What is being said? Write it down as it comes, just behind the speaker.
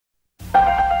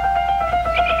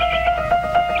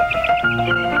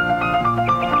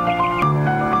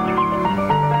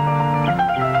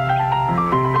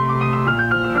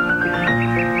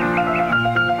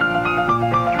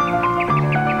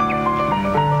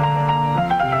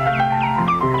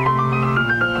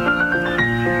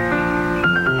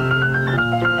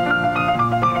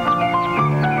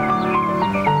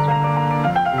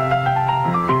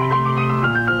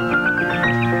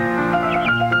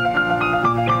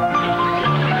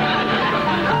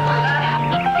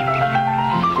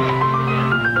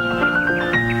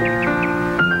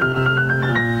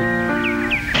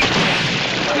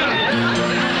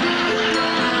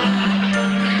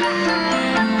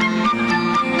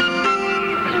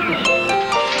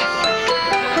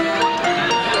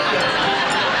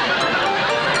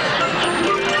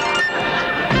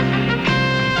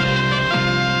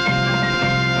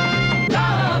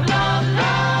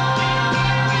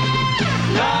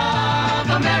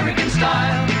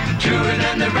style, truer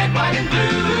than the red, white, and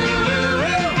blue.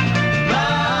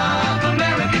 Love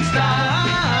American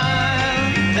style,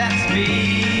 that's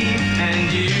me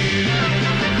and you.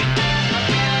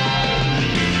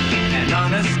 And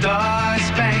on a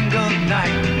star-spangled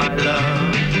night, my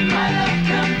love,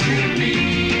 come to me.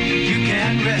 You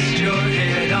can rest your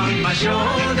head on my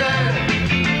shoulder.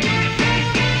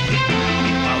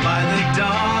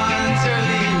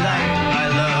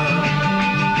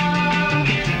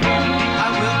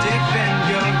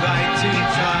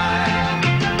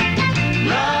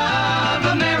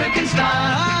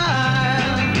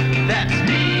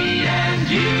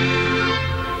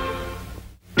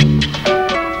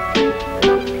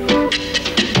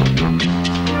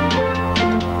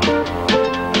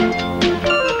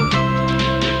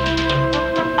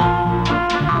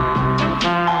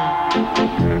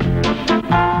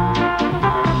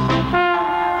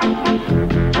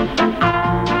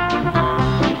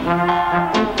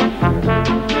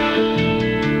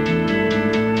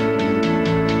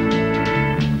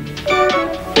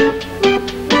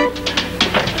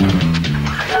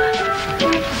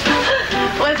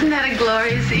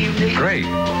 Great.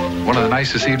 One of the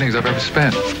nicest evenings I've ever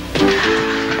spent.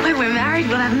 When we're married,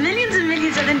 we'll have millions and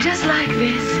millions of them just like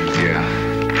this. Yeah.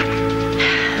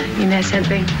 You know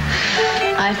something?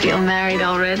 I feel married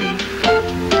already.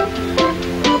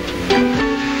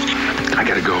 I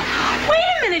gotta go. Wait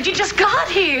a minute, you just got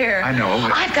here. I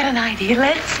know. I've got an idea.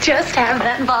 Let's just have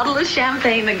that bottle of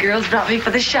champagne the girls brought me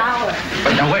for the shower.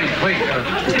 But now, wait.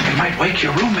 It might wake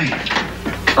your roommate.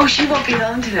 Oh, she won't be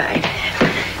home tonight.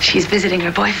 She's visiting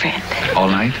her boyfriend. All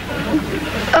night?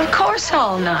 Of course,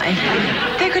 all night.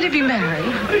 They're going to be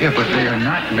married. Yeah, but they are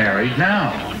not married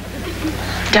now.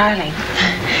 Darling,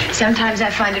 sometimes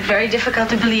I find it very difficult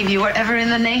to believe you were ever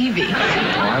in the Navy. Oh,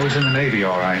 I was in the Navy,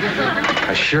 all right.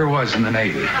 I sure was in the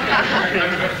Navy.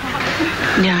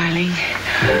 Darling,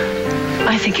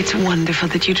 I think it's wonderful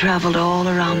that you traveled all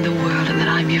around the world and that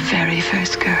I'm your very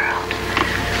first girl.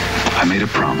 I made a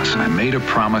promise, and I made a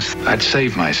promise I'd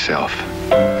save myself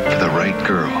for the right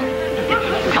girl.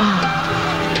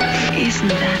 Oh, isn't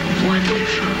that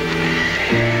wonderful?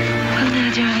 Well,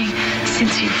 now, darling,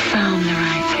 since you've found the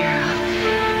right girl,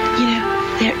 you know,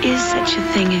 there is such a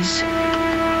thing as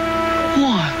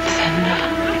warmth and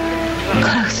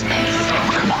closeness.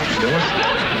 Oh, come on, Phyllis.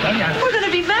 We're going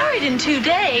to be married in 2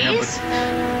 days.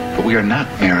 Yeah, but we are not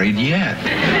married yet.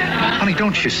 Honey,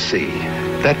 don't you see?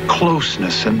 That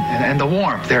closeness and the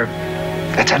warmth,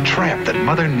 that's a trap that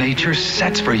Mother Nature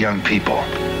sets for young people.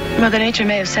 Mother Nature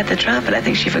may have set the trap, but I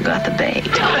think she forgot the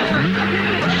bait.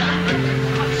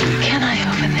 Can I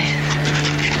open this?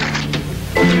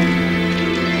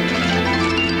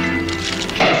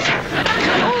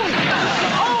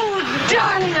 Oh,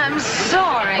 darling, I'm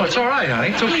sorry. Oh, it's all right, honey.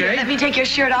 It's okay. Let me take your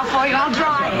shirt off for you. I'll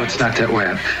dry it. No, it's not that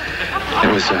wet.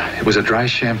 It was a dry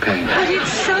champagne. But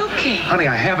it's soaking. Honey,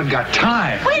 I haven't got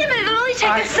time. Wait a minute. It'll only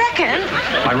take a second.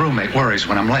 My roommate worries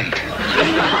when I'm late.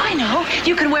 I know.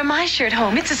 You can wear my shirt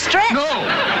home. It's a stretch. No!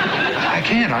 I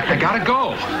can't. I gotta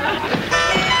go.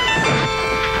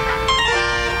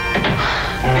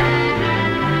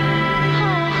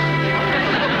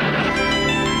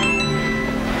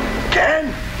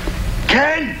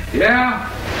 Ken? Yeah?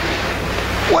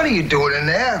 What are you doing in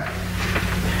there?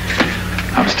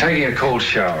 I was taking a cold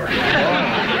shower.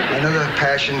 Oh, another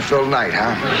passion-filled night,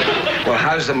 huh? Well,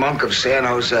 how's the monk of San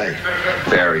Jose?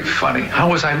 Very funny. How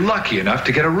was I lucky enough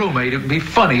to get a roommate who'd be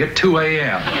funny at 2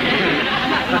 a.m.?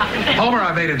 Homer,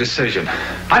 I made a decision.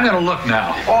 I'm gonna look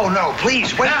now. Oh, no,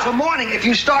 please, wait till morning. If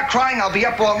you start crying, I'll be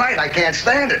up all night. I can't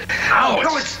stand it. Ow,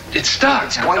 No, it's stuck.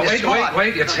 It's quite a spot.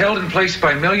 Wait. It's held in place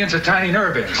by millions of tiny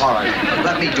nerve ends. All right,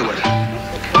 let me do it.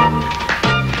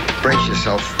 Brace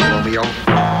yourself, Romeo.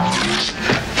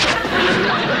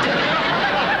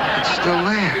 It's still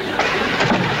there.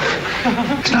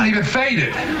 It's not even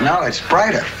faded. No, it's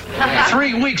brighter.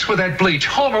 3 weeks with that bleach.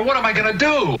 Homer, what am I gonna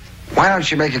do? Why don't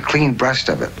you make a clean breast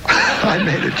of it? I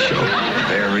made it show.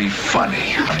 Very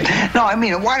funny. No, I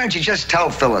mean, why don't you just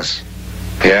tell Phyllis?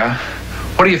 Yeah?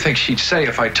 What do you think she'd say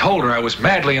if I told her I was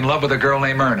madly in love with a girl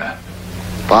named Myrna?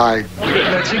 Bye.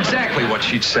 That's exactly what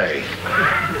she'd say.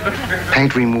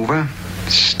 Paint remover,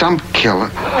 stump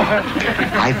killer.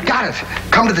 I've got it.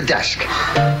 Come to the desk.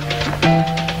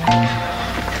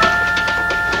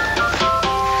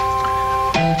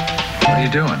 What are you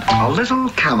doing? A little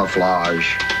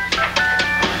camouflage.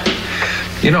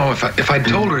 You know, if I'd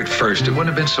told her at first, it wouldn't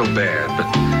have been so bad.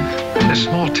 But being a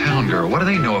small town girl, what do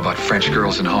they know about French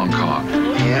girls in Hong Kong?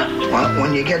 Yeah, well,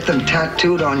 when you get them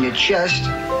tattooed on your chest,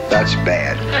 that's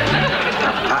bad.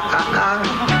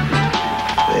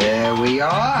 There we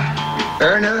are.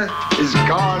 Erna is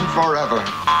gone forever.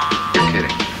 You're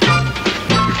kidding.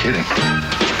 You're kidding.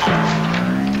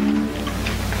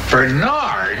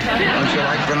 Bernard? Don't you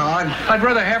like Bernard? I'd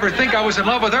rather have her think I was in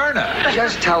love with Erna.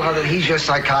 Just tell her that he's your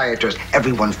psychiatrist.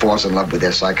 Everyone falls in love with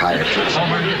their psychiatrist.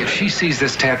 Homer, if she sees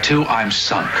this tattoo, I'm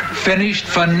sunk. Finished,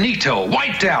 finito,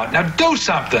 wiped out. Now do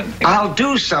something. I'll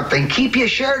do something. Keep your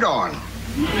shirt on.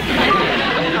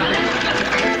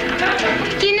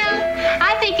 You know,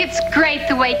 I think it's great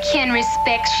the way Ken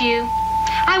respects you.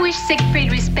 I wish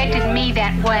Siegfried respected me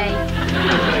that way.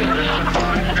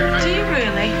 Do you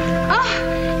really?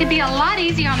 Oh, it'd be a lot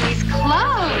easier on these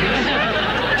clothes.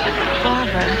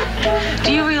 Barbara,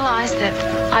 do you realize that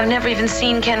I've never even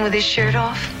seen Ken with his shirt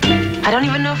off? I don't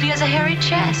even know if he has a hairy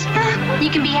chest. You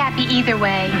can be happy either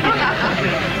way.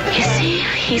 You see,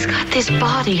 he's got this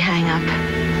body hang-up.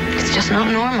 It's just not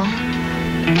normal.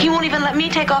 He won't even let me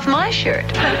take off my shirt.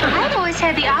 I've always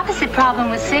had the opposite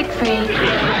problem with Siegfried.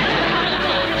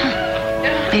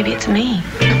 Maybe it's me.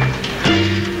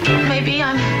 Maybe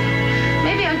I'm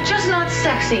just not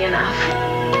sexy enough.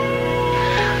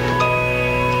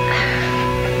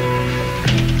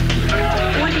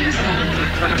 What do you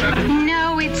think?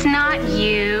 No, it's not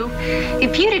you.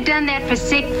 If you'd have done that for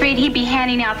Siegfried, he'd be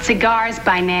handing out cigars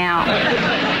by now.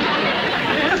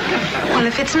 Well,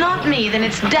 if it's not me, then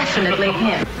it's definitely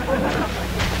him.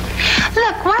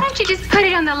 Look, why don't you just put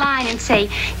it on the line and say,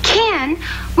 Ken,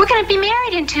 we're going to be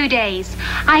married in 2 days.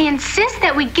 I insist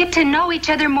that we get to know each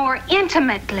other more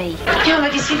intimately. Yeah,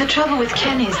 but you see, the trouble with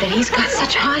Ken is that he's got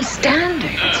such high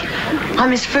standards.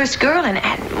 I'm his first girl, and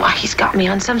well, he's got me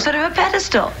on some sort of a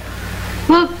pedestal.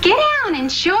 Well, get down and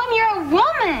show him you're a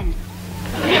woman.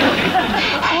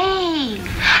 Hey,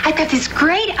 I've got this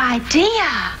great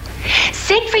idea.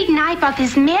 Siegfried and I bought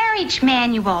this marriage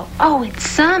manual. Oh, it's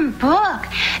some book.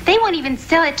 They won't even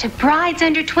sell it to brides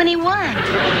under 21.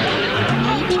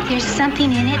 Maybe there's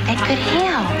something in it that could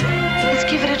help. Let's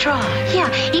give it a try. Yeah,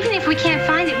 even if we can't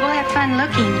find it, we'll have fun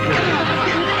looking.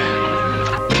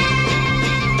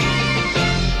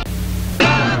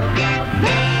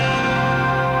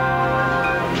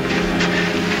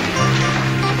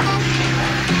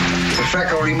 The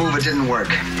freckle remover didn't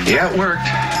work. Yeah, it worked.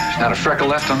 There's not a freckle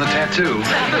left on the tattoo.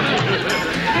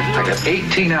 I got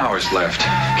 18 hours left.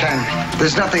 Ken,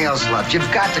 there's nothing else left. You've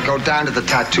got to go down to the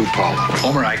tattoo parlor.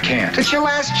 Homer, I can't. It's your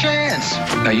last chance.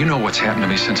 Now, you know what's happened to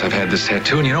me since I've had this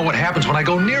tattoo, and you know what happens when I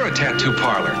go near a tattoo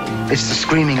parlor. It's the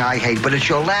screaming I hate, but it's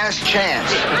your last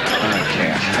chance. I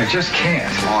can't. I just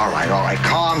can't. All right.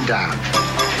 Calm down.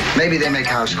 Maybe they make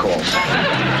house calls.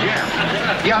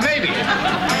 Yeah, maybe.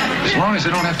 As long as I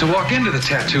don't have to walk into the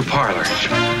tattoo parlor.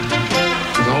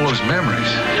 With all those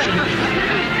memories.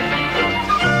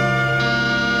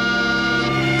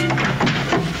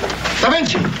 Da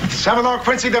Vinci. Salvador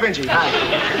Quincy Da Vinci. Hi.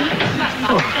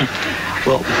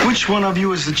 Well, which one of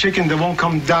you is the chicken that won't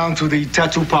come down to the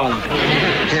tattoo parlor?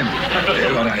 Him.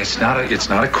 It's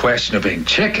not a question of being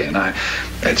chicken.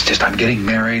 It's just I'm getting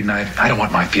married, and I don't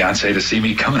want my fiancée to see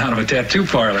me coming out of a tattoo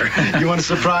parlor. You want to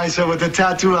surprise her with a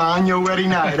tattoo on your wedding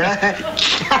night, eh?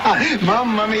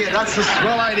 Mamma mia, that's a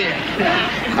swell idea.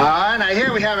 All right, now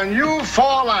here we have a new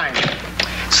fall line.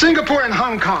 Singapore and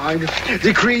Hong Kong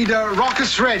decreed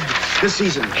raucous red this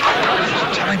season.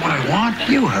 Tell me what I want.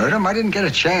 You heard him. I didn't get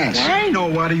a chance. I know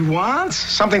what he wants.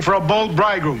 Something for a bold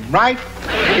bridegroom, right?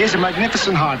 Here's a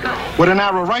magnificent heart with an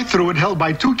arrow right through it, held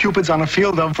by 2 cupids on a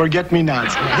field of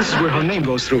forget-me-nots. This is where her name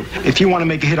goes through. If you want to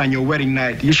make a hit on your wedding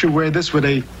night, you should wear this with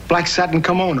a black satin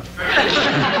kimono.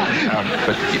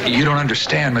 But you don't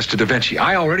understand, Mr. Da Vinci.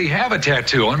 I already have a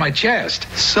tattoo on my chest.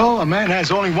 So, a man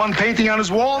has only one painting on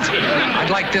his walls? I'd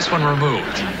like this one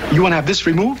removed. You want to have this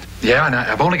removed? Yeah, and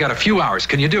I've only got a few hours.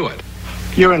 Can you do it?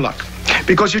 You're in luck.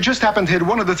 Because you just happened to hit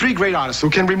one of the 3 great artists who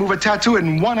can remove a tattoo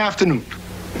in 1 afternoon.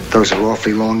 Those are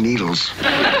awfully long needles.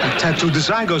 A tattoo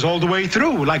design goes all the way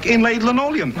through, like inlaid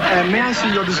linoleum. May I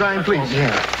see your design, please? Oh,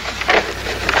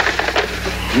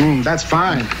 yeah. That's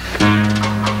fine.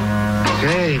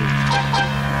 Okay.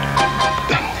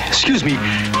 Excuse me,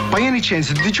 by any chance,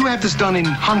 did you have this done in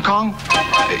Hong Kong?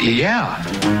 Yeah.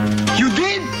 You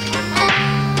did?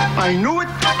 I knew it.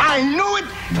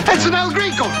 It's an El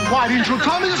Greco. Why didn't you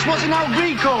tell me this was an El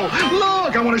Greco?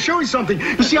 Look, I want to show you something.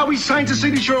 You see how he signs his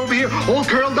signature over here, all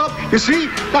curled up? You see?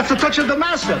 That's the touch of the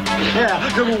master. Yeah,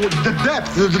 the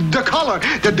depth, the color,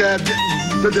 the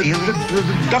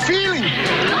feeling.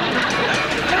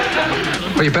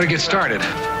 Well, you better get started.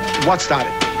 What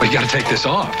started? Well, you got to take this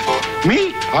off.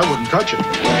 Me? I wouldn't touch it.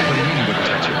 What do you mean you wouldn't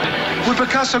touch it? Would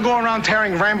Picasso go around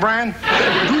tearing Rembrandt?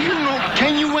 Do you know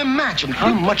Can you imagine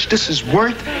how much this is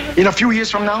worth in a few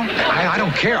years from now? I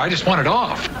don't care. I just want it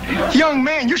off. Young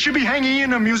man, you should be hanging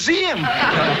in a museum.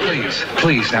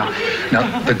 Please, now,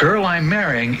 the girl I'm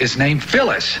marrying is named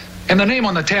Phyllis, and the name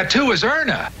on the tattoo is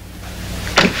Erna.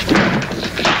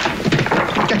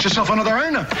 Get yourself another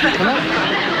Erna.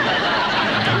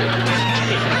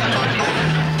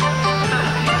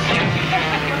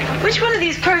 Which one of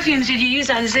these perfumes did you use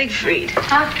on Siegfried?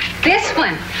 This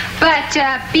one. But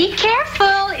be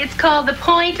careful. It's called the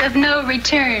Point of No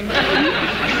Return.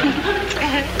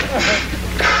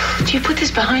 Do you put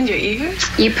this behind your ears?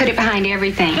 You put it behind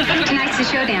everything. Tonight's the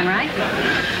showdown, right?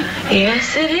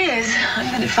 Yes, it is. I'm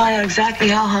going to find out exactly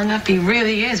how hung up he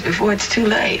really is before it's too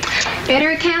late.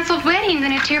 Better a canceled wedding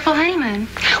than a tearful honeymoon.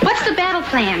 What's the battle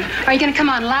plan? Are you going to come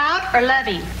on loud or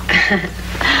loving?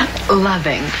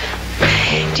 Loving.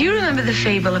 Do you remember the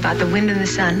fable about the wind and the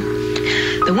sun?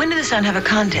 The wind and the sun have a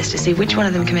contest to see which one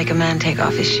of them can make a man take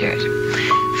off his shirt.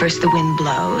 First the wind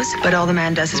blows, but all the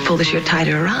man does is pull the shirt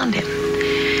tighter around him.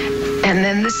 And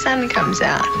then the sun comes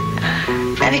out,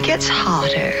 and it gets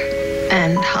hotter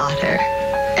and hotter,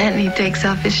 and he takes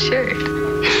off his shirt.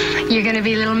 You're going to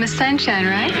be Little Miss Sunshine,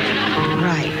 right?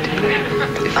 Right.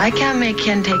 If I can't make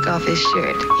Ken take off his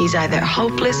shirt, he's either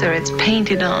hopeless or it's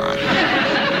painted on.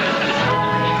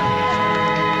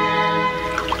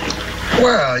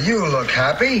 Well, you look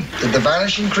happy. Did the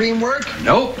vanishing cream work?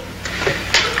 Nope.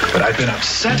 But I've been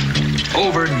upset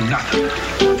over nothing.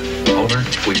 Homer,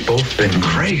 we've both been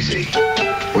crazy.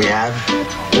 We have?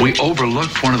 We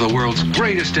overlooked one of the world's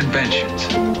greatest inventions.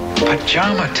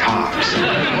 Pajama tops.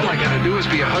 All I gotta do is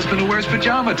be a husband who wears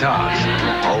pajama tops.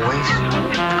 Always?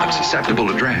 I'm susceptible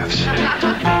to drafts.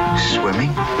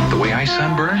 Swimming? The way I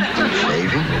sunburn?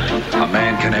 Shaving? A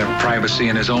man can have privacy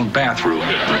in his own bathroom.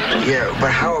 Yeah,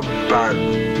 but how about,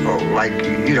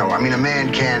 a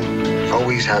man can't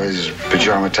always have his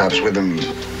pajama tops with him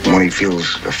when he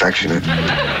feels affectionate.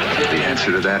 The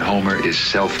answer to that, Homer, is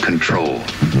self-control.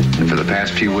 And for the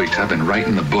past few weeks, I've been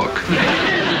writing the book.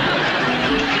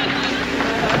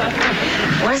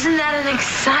 Wasn't that an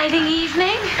exciting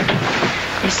evening?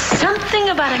 There's something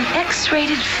about an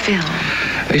X-rated film.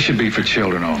 They should be for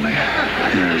children only.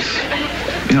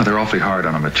 They're awfully hard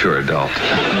on a mature adult. Oh,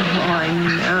 I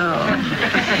know.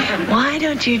 Why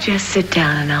don't you just sit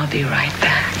down and I'll be right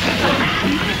back.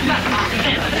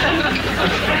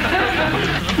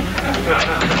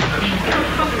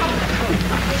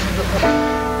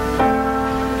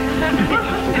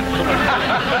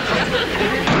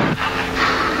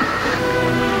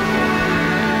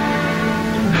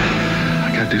 I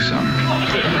gotta do something.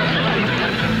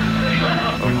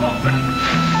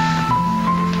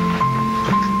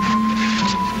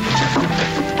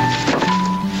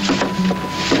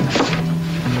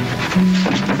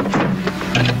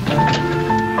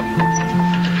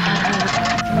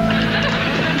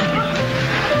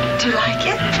 Do you like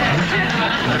it?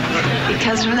 It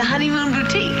comes from the Honeymoon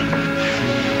Boutique.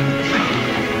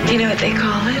 Do you know what they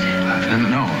call it?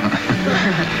 No.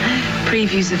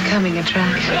 Previews of coming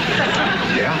attraction.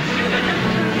 Yeah?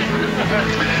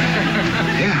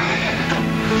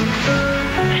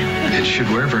 Yeah. It should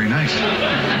wear very nice.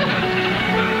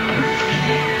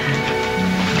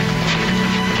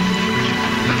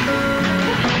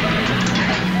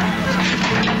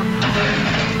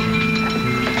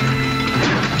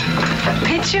 A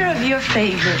picture of your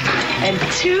favorite and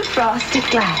 2 frosted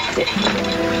glasses.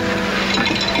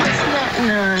 Isn't that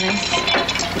nice?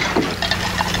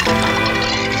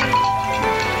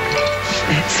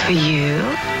 That's for you.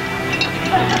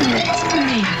 And that's for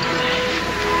me.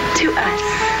 To us.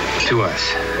 To us.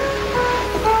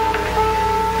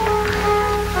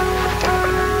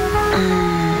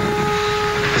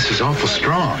 This is awful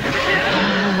strong.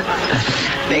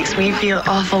 Makes me feel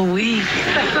awful weak.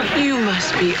 You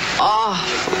must be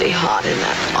awfully hot in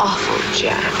that awful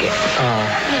jacket.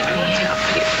 Let me help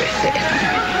you with it.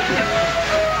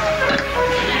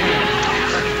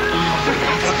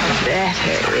 That's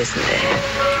better, isn't it?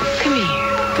 Come here.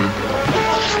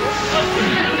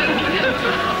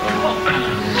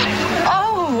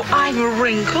 Oh, I've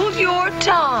wrinkled your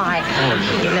tie.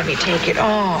 Here, let me take it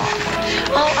off.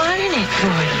 I'll iron it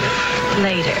for you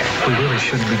later. We really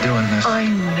shouldn't be doing this. I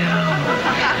know.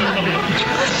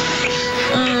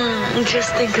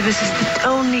 Just think of us as the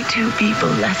only 2 people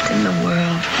left in the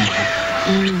world.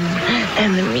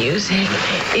 And the music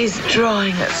is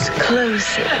drawing us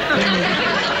closer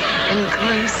and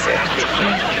closer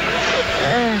together.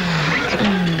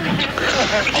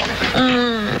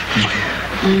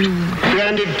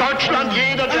 Während in Deutschland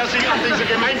jeder, der sich an diese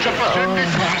Gemeinschaft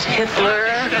versündigt, Hitler.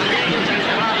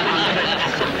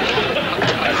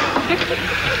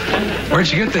 Where'd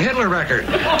you get the Hitler record?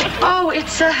 Oh,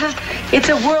 it's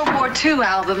a World War II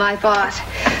album I bought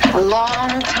a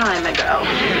long time ago.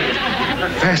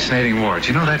 Fascinating war. Did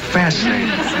you know that? Fascinating.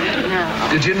 No.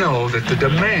 Did you know that the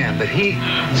demand that he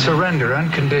surrender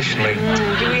unconditionally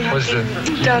Do we have was to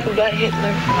the... talk about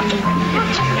Hitler?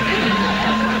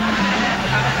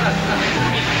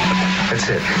 That's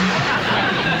it.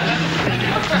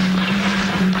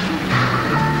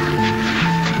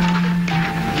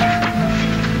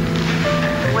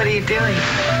 What are you doing?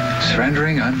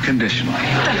 Surrendering unconditionally.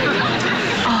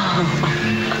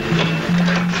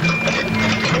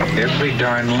 Every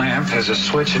darn lamp has a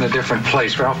switch in a different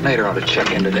place. Ralph Nader ought to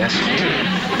check into this.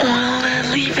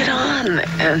 Well, leave it on,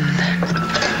 and...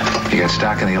 You got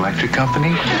stock in the electric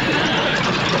company?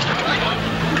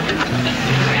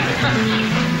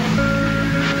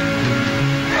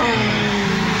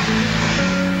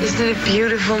 Isn't it a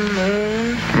beautiful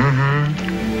moon? Mm-hmm.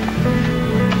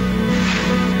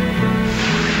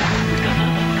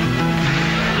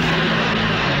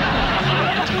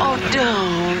 Oh,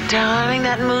 don't, darling.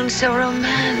 That moon's so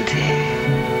romantic.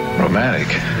 Romantic?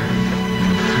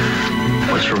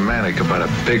 What's romantic about a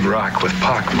big rock with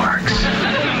pockmarks?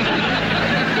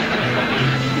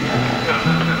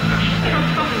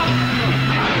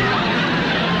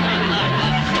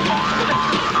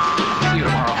 See you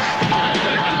tomorrow.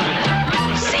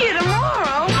 See you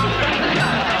tomorrow.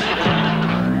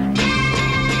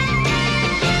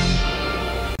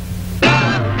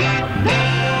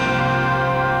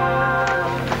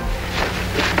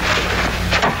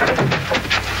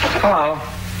 Hello.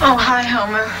 Oh, hi,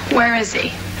 Homer. Where is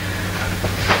he?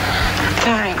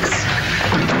 Thanks.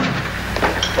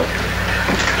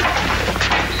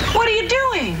 What are you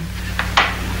doing?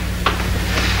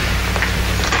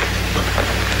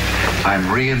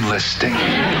 I'm re-enlisting.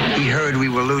 He heard we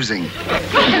were losing.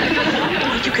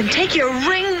 You can take your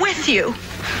ring with you.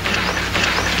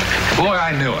 Boy,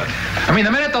 I knew it. I mean,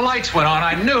 the minute the lights went on,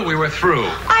 I knew we were through.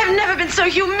 I've never been so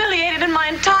humiliated in my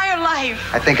entire life.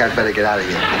 I think I'd better get out of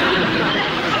here.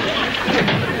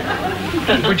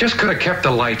 We just could have kept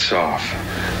the lights off.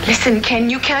 Listen, Ken,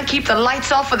 you can't keep the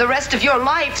lights off for the rest of your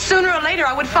life. Sooner or later,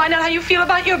 I would find out how you feel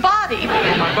about your body.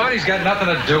 My body's got nothing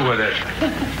to do with it.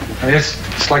 I mean,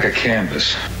 it's like a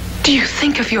canvas. Do you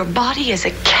think of your body as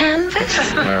a canvas?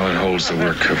 Well, it holds the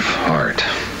work of art.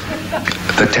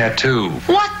 The tattoo.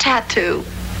 What tattoo?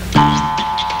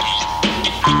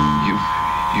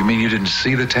 You mean you didn't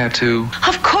see the tattoo?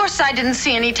 Of course I didn't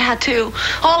see any tattoo.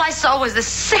 All I saw was the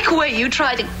sick way you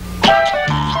tried to...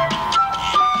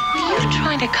 Were you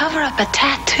trying to cover up a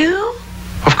tattoo?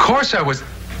 Of course I was.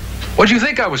 What do you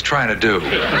think I was trying to do?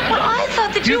 Well, I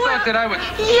thought that you You were... thought that I would...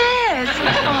 Yes.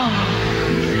 Oh.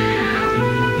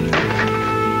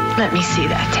 Let me see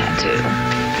that tattoo.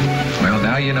 Well,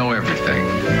 now you know everything.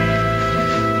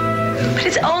 But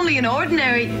it's only an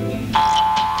ordinary...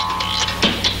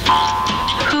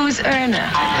 Who's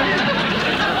Erna?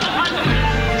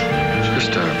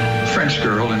 Just a French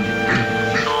girl in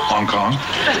Hong Kong.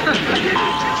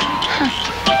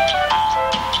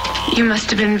 You must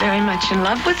have been very much in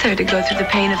love with her to go through the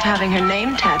pain of having her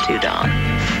name tattooed on.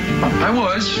 I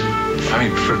was. I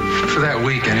mean, for that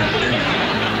week, anyway.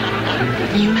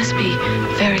 You must be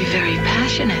very, very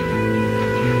passionate.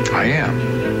 I am.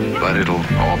 But it'll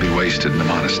all be wasted in the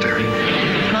monastery.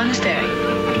 Monastery?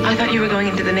 I thought you were going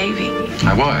into the Navy.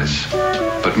 I was.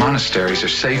 But monasteries are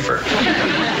safer.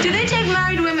 Do they take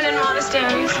married women in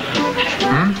monasteries?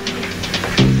 Hmm?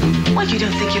 Well, you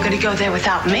don't think you're going to go there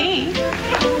without me?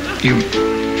 You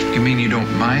mean you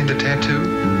don't mind the tattoo?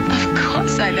 Of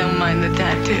course I don't mind the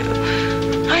tattoo.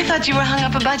 I thought you were hung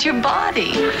up about your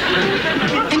body.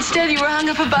 Instead, you were hung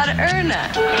up about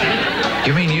Erna.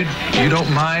 You mean you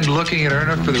don't mind looking at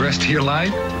Erna for the rest of your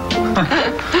life?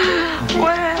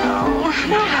 Well,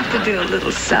 we'll have to do a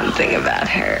little something about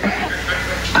her.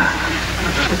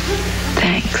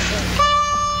 Thanks.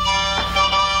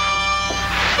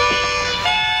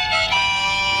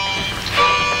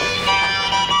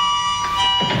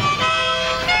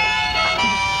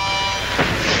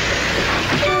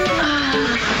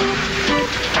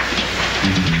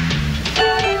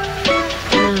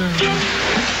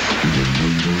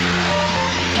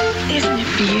 Isn't it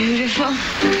beautiful?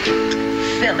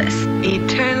 Phyllis,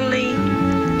 eternally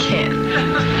Ken.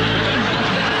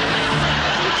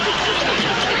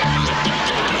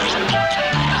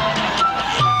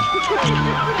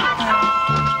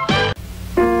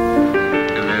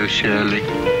 Hello, Shirley.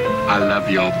 I love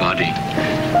your body.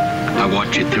 I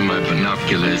watch it through my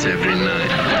binoculars every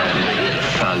night.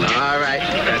 Fella. All right,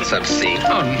 that's obscene.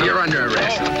 Oh, no. You're under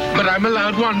arrest. But I'm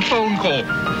allowed one phone call.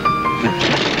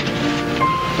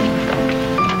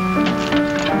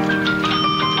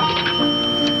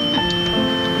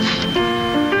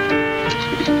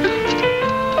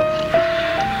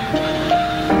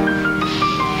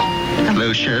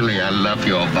 Shirley, I love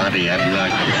your body. I'd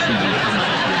like to see you.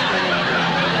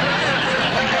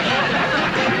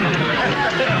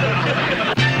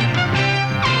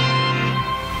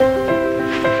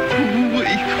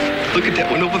 Look at that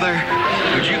one over there.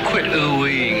 Would you quit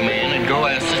ooh-weeing, man, and go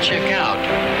ask the chick out?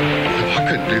 I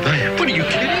couldn't do that. What are you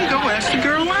kidding? Go ask the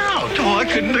girl out. Oh, I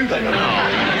couldn't do that. Oh,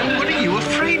 man, what are you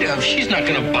afraid of? She's not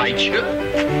going to bite you.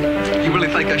 You really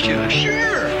think I should? Sure.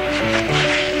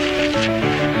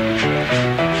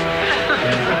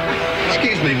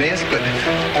 Excuse me, miss, but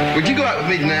would you go out with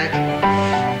me tonight?